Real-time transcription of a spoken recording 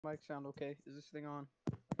Mic sound okay? Is this thing on?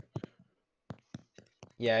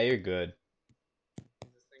 Yeah, you're good.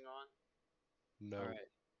 Is this thing on? All No, right.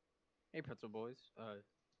 Hey, Pretzel Boys.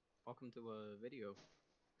 Welcome to a video.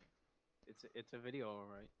 It's a video, all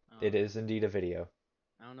right. It is indeed a video.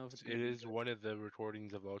 I don't know if it's it gonna be is good. one of the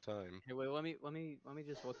recordings of all time. Hey, wait. Let me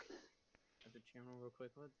just look at the channel real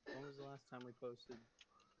quick. When was the last time we posted?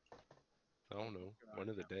 I Oh, don't know, God, one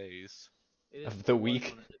of the no. days. Of It the was week.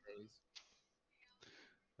 one of the days.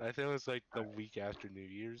 I think it was like All the right. week after New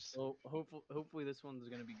Year's. Well, hopefully this one's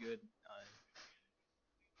gonna be good.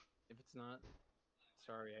 If it's not,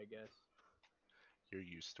 sorry, I guess. You're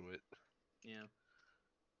used to it. Yeah.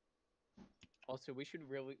 Also, we should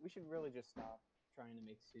really just stop trying to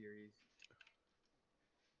make series.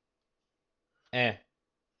 Eh.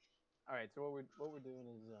 All right. So what we're doing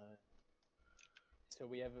is so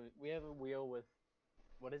we have a wheel with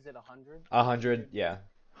what is it, 100? 100, 100 yeah.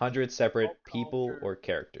 just 100 pop separate people culture or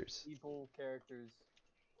characters. people, characters,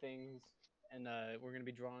 things, and we're gonna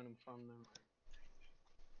be drawing them from them,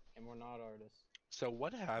 and we're not artists. So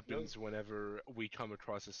what Nope. happens whenever we come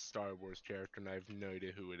across a Star Wars character and I have no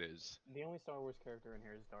idea who it is? The only Star Wars character in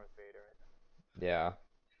here is Darth Vader. Yeah.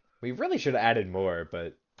 We really should have added more,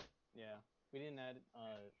 but Yeah, we didn't add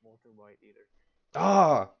Walter White either.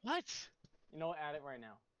 ah, What? You know what? Add it right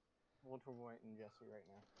now. Walter White and Jesse right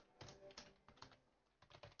now.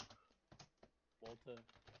 Walter,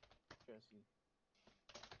 Jesse.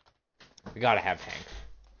 we gotta have Hank.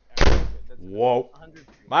 Alright, that's good. That's enough. Whoa. 100.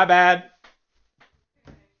 My bad.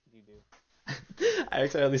 You do. I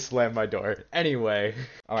accidentally slammed my door. Anyway.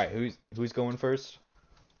 Alright, who's going first?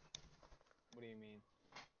 What do you mean?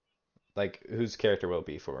 Like, whose character will it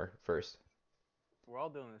be for first? We're all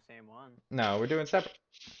doing the same one. No, we're doing separate.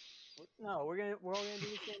 No, we're all gonna do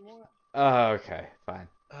the same one. Okay, fine.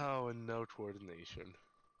 Oh, and no coordination.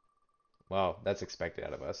 Well, that's expected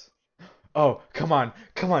out of us. Oh, come on,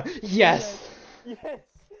 come on, yes! Yes.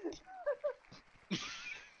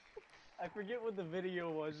 I forget what the video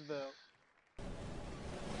was though.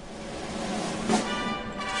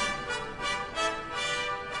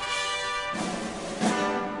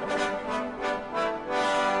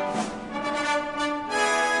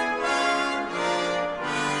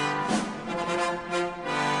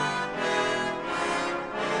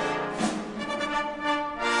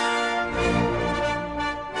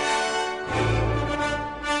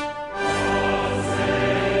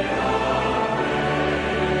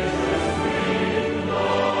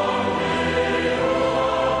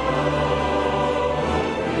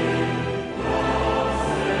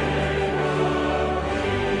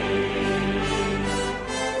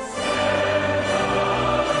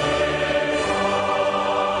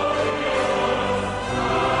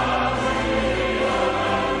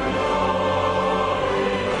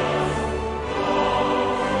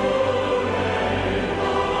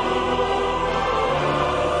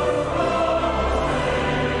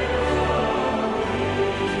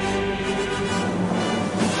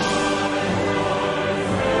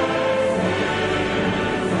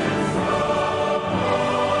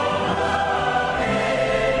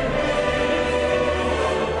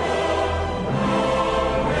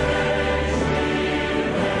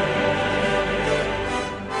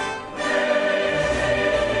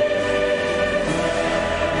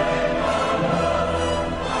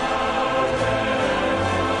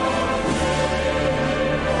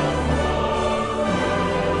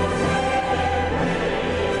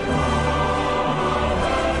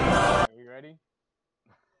 Are we ready?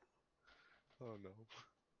 Oh no.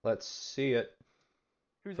 Let's see it.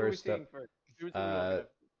 Who's are we First seeing up, first? Who's are we looking uh, at?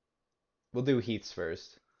 we'll do Heath's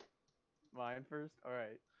first. Mine first. All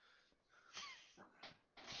right.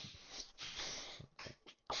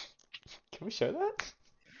 Can we show that?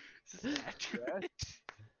 This is accurate.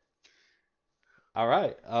 All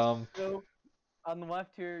right. So on the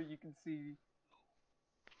left here, you can see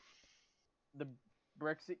the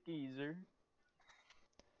Brexit geezer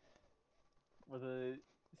with a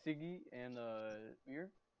Siggy and a beer,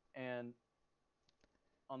 and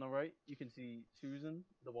on the right, you can see Susan,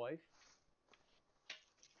 the wife.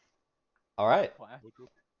 All right. Class.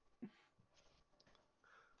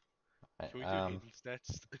 Can we do Hayden's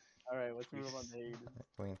next? All right, let's move on to Hayden.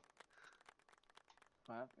 we-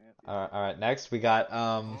 Clap. Yep, yep, all right. yep. All right. Next, we got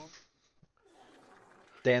Oh,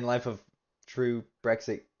 Day in the Life of True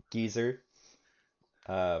Brexit Geezer.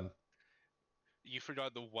 You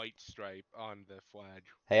forgot the white stripe on the flag.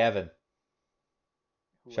 Hey Evan,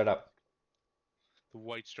 who shut else? up. The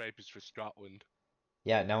white stripe is for Scotland.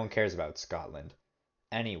 Yeah, no one cares about Scotland.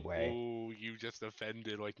 Anyway, Oh, you just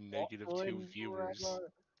offended like -2 Scotland viewers.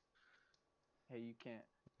 forever. Hey, you can't.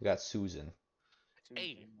 we got Susan.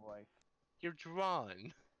 Hey. Susan wife. You're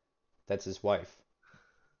drawn. That's his wife.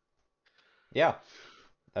 Yeah,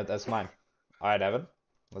 that's mine. All right, Evan.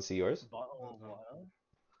 Let's see yours. Bottle of Uh-oh. water.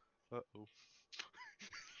 Uh-oh.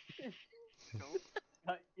 Don't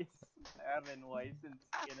cut your stabbing license,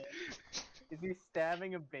 skinhead. Is he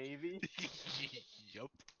stabbing a baby?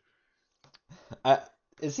 Yup.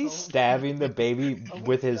 Is he Oh. stabbing the baby Oh my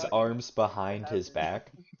with his God, arms what behind his happened?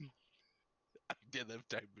 back? I didn't have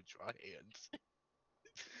time to draw hands.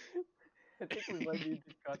 I think we might need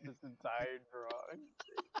to cut this entire drawing.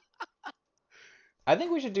 I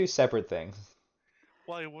think we should do separate things.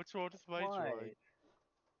 Why? What's wrong with my Why? drawing?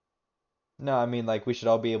 No, I mean like we should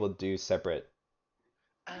all be able to do separate.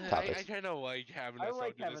 I Topics. kind of like having I us all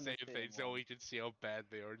like do the having the same same thing so one. we can see how bad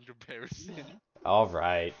they are in comparison. All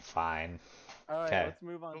right, fine. Alright, Okay. let's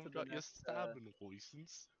move on to I've the got your next. stabbing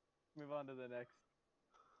license. Move on to the next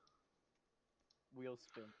wheel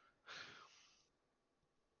spin.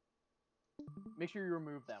 Make sure you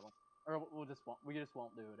remove that one, or we just won't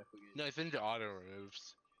do it if we get. No, I think the auto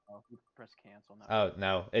removes. Oh, we press cancel now. Oh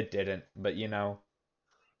no, it didn't. But you know.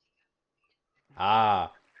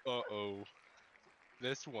 Ah, Uh-oh.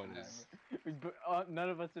 This one is... None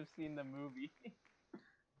of us have seen the movie.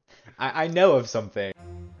 I know of something.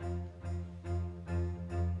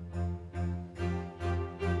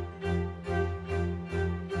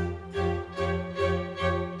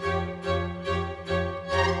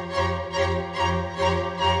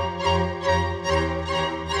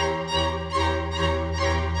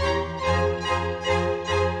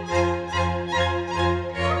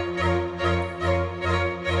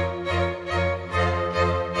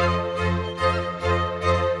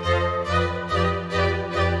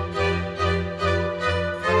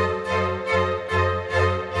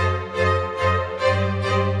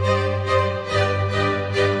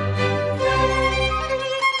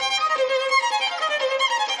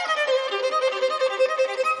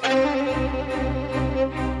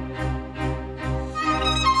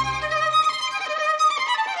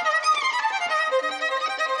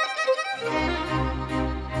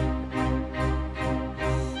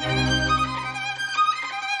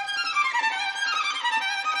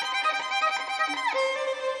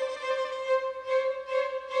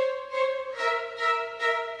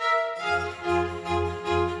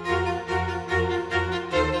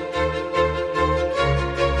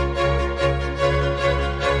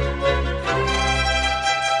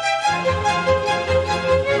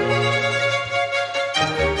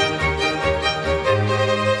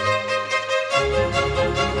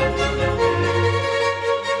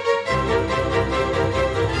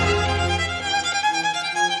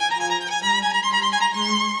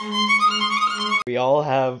 We all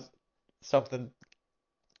have something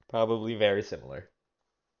probably very similar.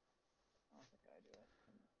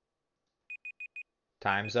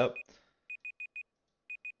 Time's up.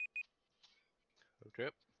 Okay.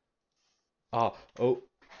 Oh,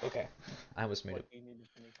 okay. I almost made What, it. do you need to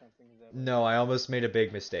finish something? Is that No, I almost made a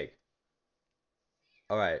big mistake.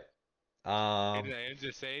 All right. And I'm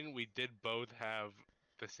just saying, we did both have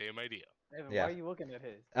the same idea. Evan, yeah. why are you looking at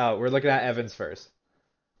his? Oh, we're looking at Evans first.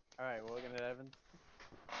 Alright, we're looking at Evan's.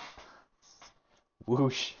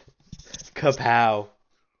 Whoosh. Kapow.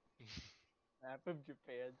 Map of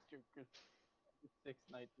Japan, Joker 6,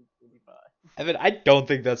 1945. Evan, I don't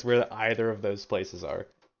think that's where either of those places are.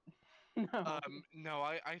 No. No,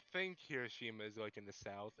 I think Hiroshima is like in the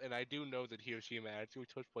south, and I do know that Hiroshima actually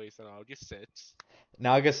took place on August 6th.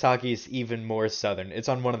 Nagasaki is even more southern. It's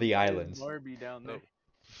on one of the There's islands. Barbie down there.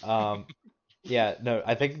 Oh. Yeah, no,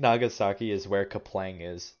 I think Nagasaki is where Kaplang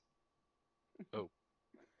is.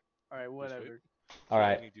 Alright, whatever. All I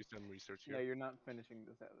right, need to do some research Yeah, here. you're not finishing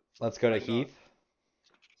this out. let's go to I'm not. Heath.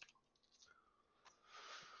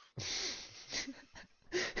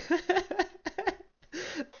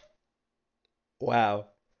 Wow.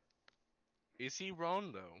 Is he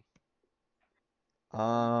wrong though?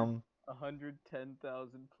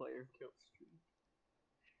 110,000 player kill streak.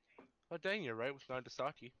 Oh dang, you're right with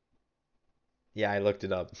Nagasaki. Yeah, I looked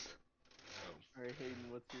it up. Alright, Hayden,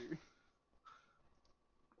 what's your...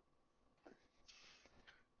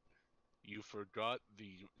 You forgot the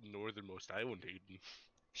northernmost island, Hayden.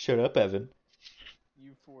 Shut up, Evan.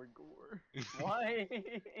 U4 Gore. Why?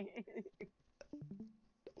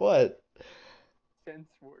 What? Tense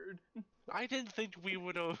word. I didn't think we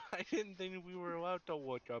would have. I didn't think we were allowed to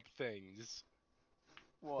look up things.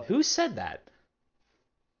 What? Who said that?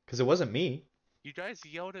 Because it wasn't me. You guys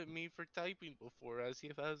yelled at me for typing before as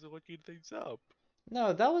if I was looking things up.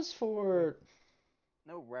 No, that was for...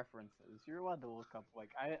 No references. You're allowed to look up, like,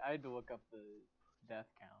 I had to look up the death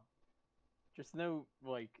count. Just no,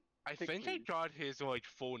 like, I Pick think I please. got his like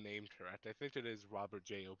full name correct. I think it is Robert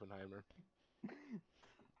J. Oppenheimer.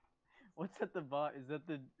 What's at the bottom? Is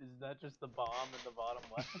that just the bomb in the bottom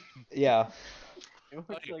left? Yeah. It looks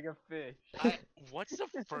Okay. like a fish. What's the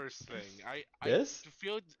first thing? I This?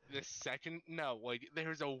 feel the second. No, like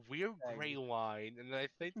there's a weird gray line, and I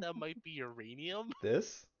think that might be uranium.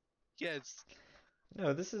 This? Yes.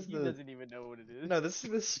 No, this is He the doesn't even know what it is. no, this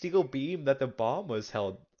is the steel beam that the bomb was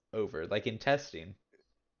held over, like in testing.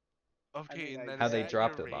 Okay, mean, and I then How is they that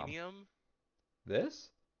dropped the bomb. uranium? This?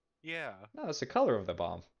 Yeah. No, it's the color of the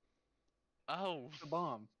bomb. Oh. The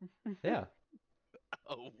bomb. Yeah.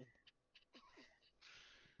 Oh.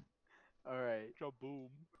 All right. Kaboom.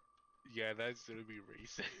 Yeah, that's gonna be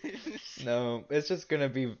racist. No, it's just gonna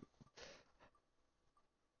be.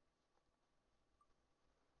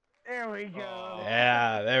 There we go. Aw.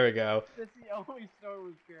 Yeah, there we go. That's the only Star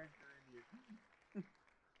Wars character in here.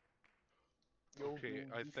 Yo, Okay,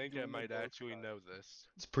 dude, I you should think do I the might dark actually side. know this.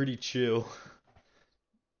 It's pretty chill.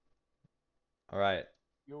 All right.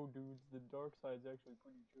 Yo, dudes, the dark side's actually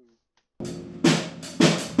pretty true.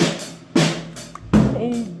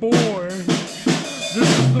 Oh boy, this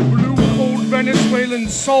is the blue cold Venezuelan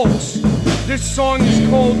salts. This song is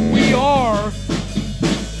called We Are.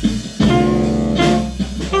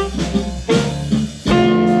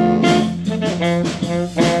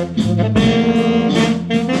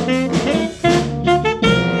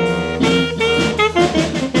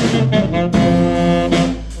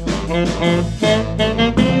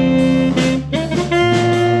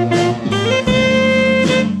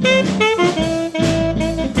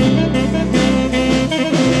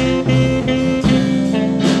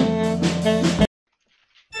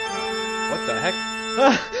 What the heck?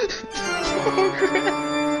 Oh, crap.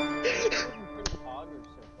 Pretty hog or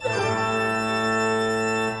so.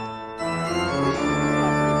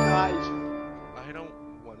 I don't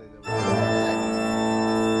want to know.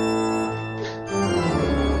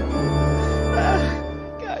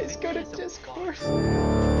 Guys, go to He's a Discord.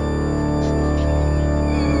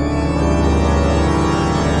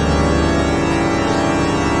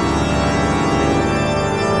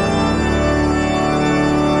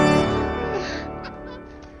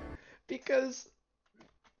 Because.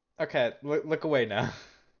 Okay, look away now.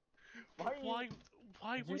 Why? Are you...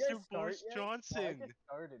 Why Did you was guys there Boris start yet? Johnson? Well, I just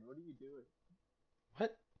started. What are you doing?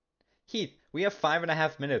 What? Heath, we have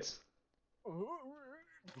 5.5 minutes. Why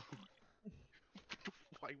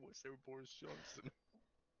was there Boris Johnson?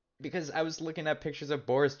 Because I was looking at pictures of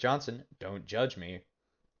Boris Johnson. Don't judge me.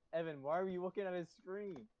 Evan, why were you looking at his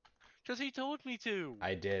screen? Because he told me to.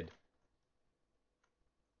 I did.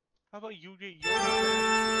 How about you get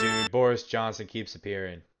your Dude, Boris Johnson keeps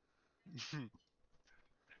appearing.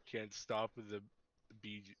 Can't stop with the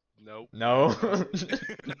BG. Nope. No.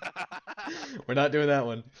 We're not doing that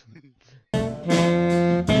one.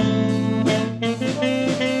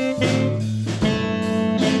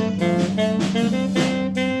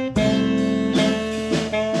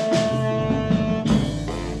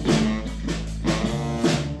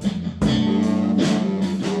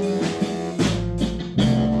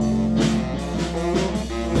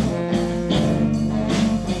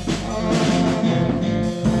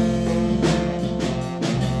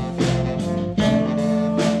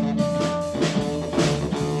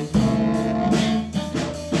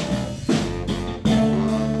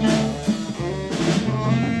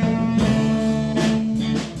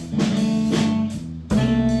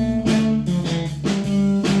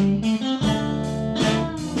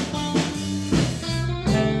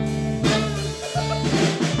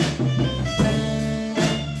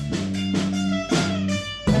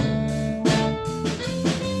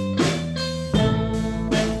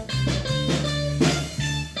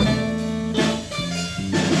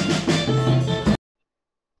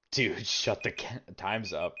 Dude, shut the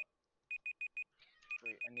time's up.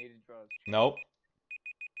 Wait, I need to draw. Nope.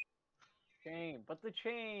 Chain, but the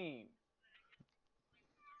chain.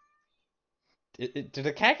 Did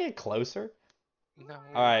the cat get closer? No.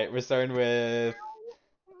 Alright, we're starting with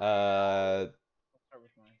I'll start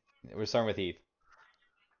with mine. we're starting with Heath.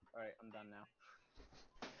 All right, I'm done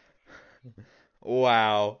now.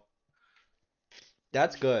 Wow.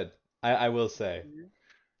 That's good. I will say.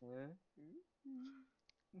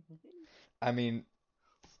 I mean,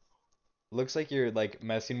 looks like you're like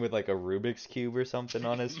messing with like a Rubik's cube or something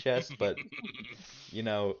on his chest, but you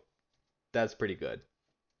know, that's pretty good.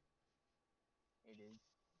 It is.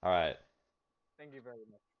 All right. Thank you very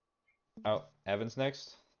much. Oh, Evan's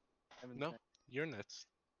next. Evan's No, next. you're nuts.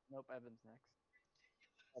 Nope, Evan's next.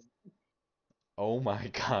 Oh my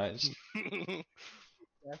gosh.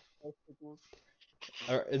 Yes, testicles.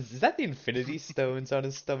 Or is that the Infinity Stones on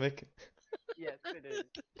his stomach? Yes, it is.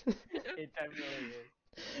 It definitely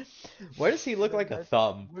is. Why does he look like a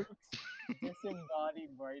thumb? Luke's disembodied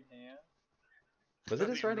right hand. Was I it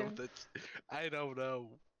his don't right even know hand? I don't know.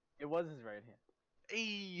 It was his right hand.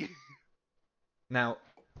 Hey. Now,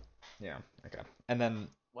 yeah, okay. And then,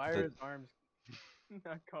 Why are The- his arms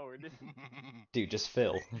not covered? dude, just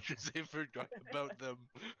fill. Because I forgot about them.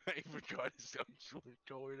 I forgot his arms were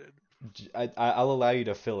Jordan. I'll allow you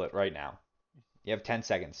to fill it right now. You have 10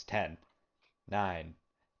 seconds. 10, 9,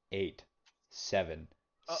 8, 7,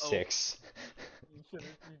 Uh-oh. 6, You just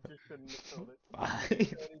shouldn't have filled it.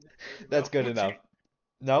 5. That's good enough.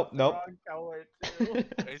 Nope, nope. Wrong color too.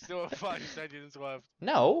 I still have 5 seconds left.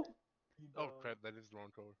 No. Oh crap, that is the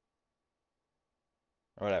wrong color.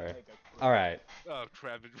 Whatever. Like a- Alright. Oh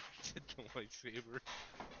crap, it did the lightsaber.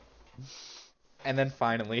 And then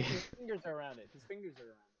finally, His fingers are around it. His fingers are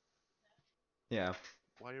around it. yeah.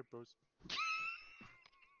 Why are bros?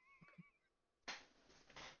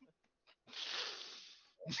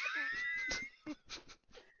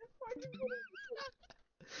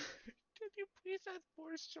 Can you please add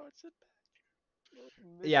Boris Johnson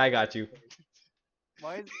Yeah, I got you.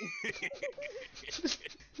 Why is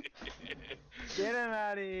Get him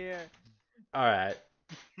out of here! Alright.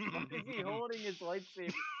 Why is he holding his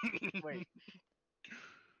lightsaber? Wait.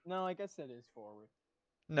 No, I guess it is forward.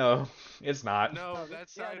 No, it's not. No, No,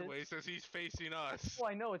 that's yeah, it is. sideways, as he's facing us. Well,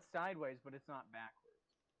 I know it's sideways, but it's not backwards.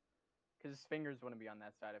 Because his fingers wouldn't be on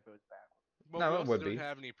that side if it was backwards. Well, No, we it also would don't be.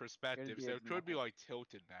 have any perspective, be so his it could be knuckle. like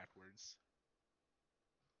tilted backwards.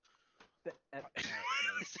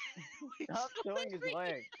 Stop showing his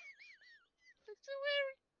leg.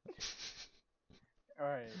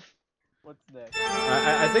 Alright. What's next?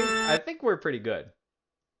 I think we're pretty good.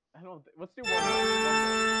 I don't. Let's do one more.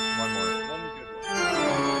 One more. One good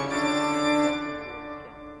one.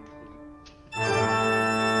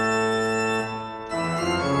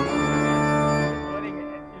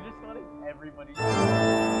 You're just letting everybody.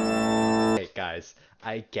 Hey guys,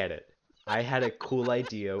 I get it. I had a cool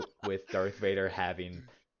idea with Darth Vader having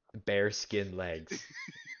bear skin legs.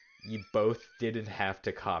 You both didn't have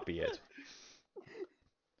to copy it.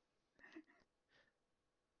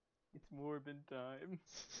 It's Morbin time.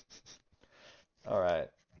 Alright.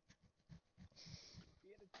 He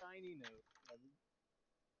had a tiny nose.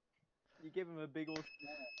 You gave him a big old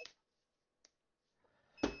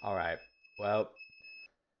snap. Alright. Well,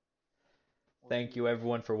 thank you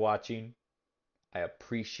everyone for watching. I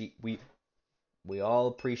appreciate we all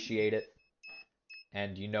appreciate it.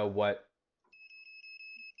 And you know what?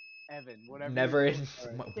 Evan, whatever. Never you in do-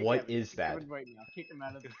 Alright, kick what Evan. is Kick that? Evan right now. Kick him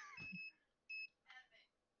out of the.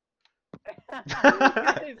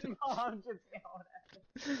 His mom just yelled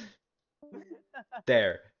at him.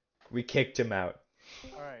 There. We kicked him out.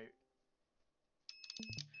 Alright,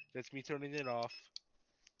 That's me turning it off.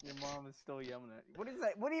 your mom is still yelling at you. What is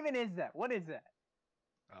that? What even is that? What is that?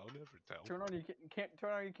 I'll never tell. Turn on your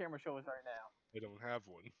turn on your camera. Show us right now. I don't have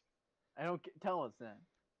one. I don't tell us then.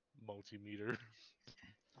 Multimeter.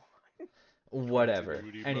 Whatever.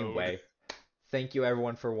 Continuity Anyway, thank you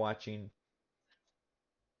everyone for watching.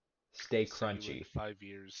 Stay See you in crunchy. 5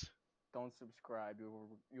 years. Don't subscribe.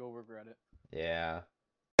 You'll regret it. Yeah.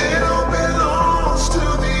 belongs to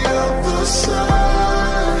the other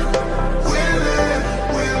side. We live,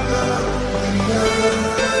 we love, we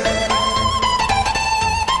love.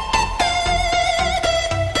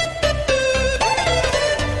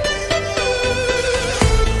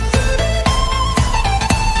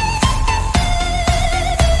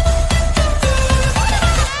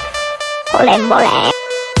 Mole, mole.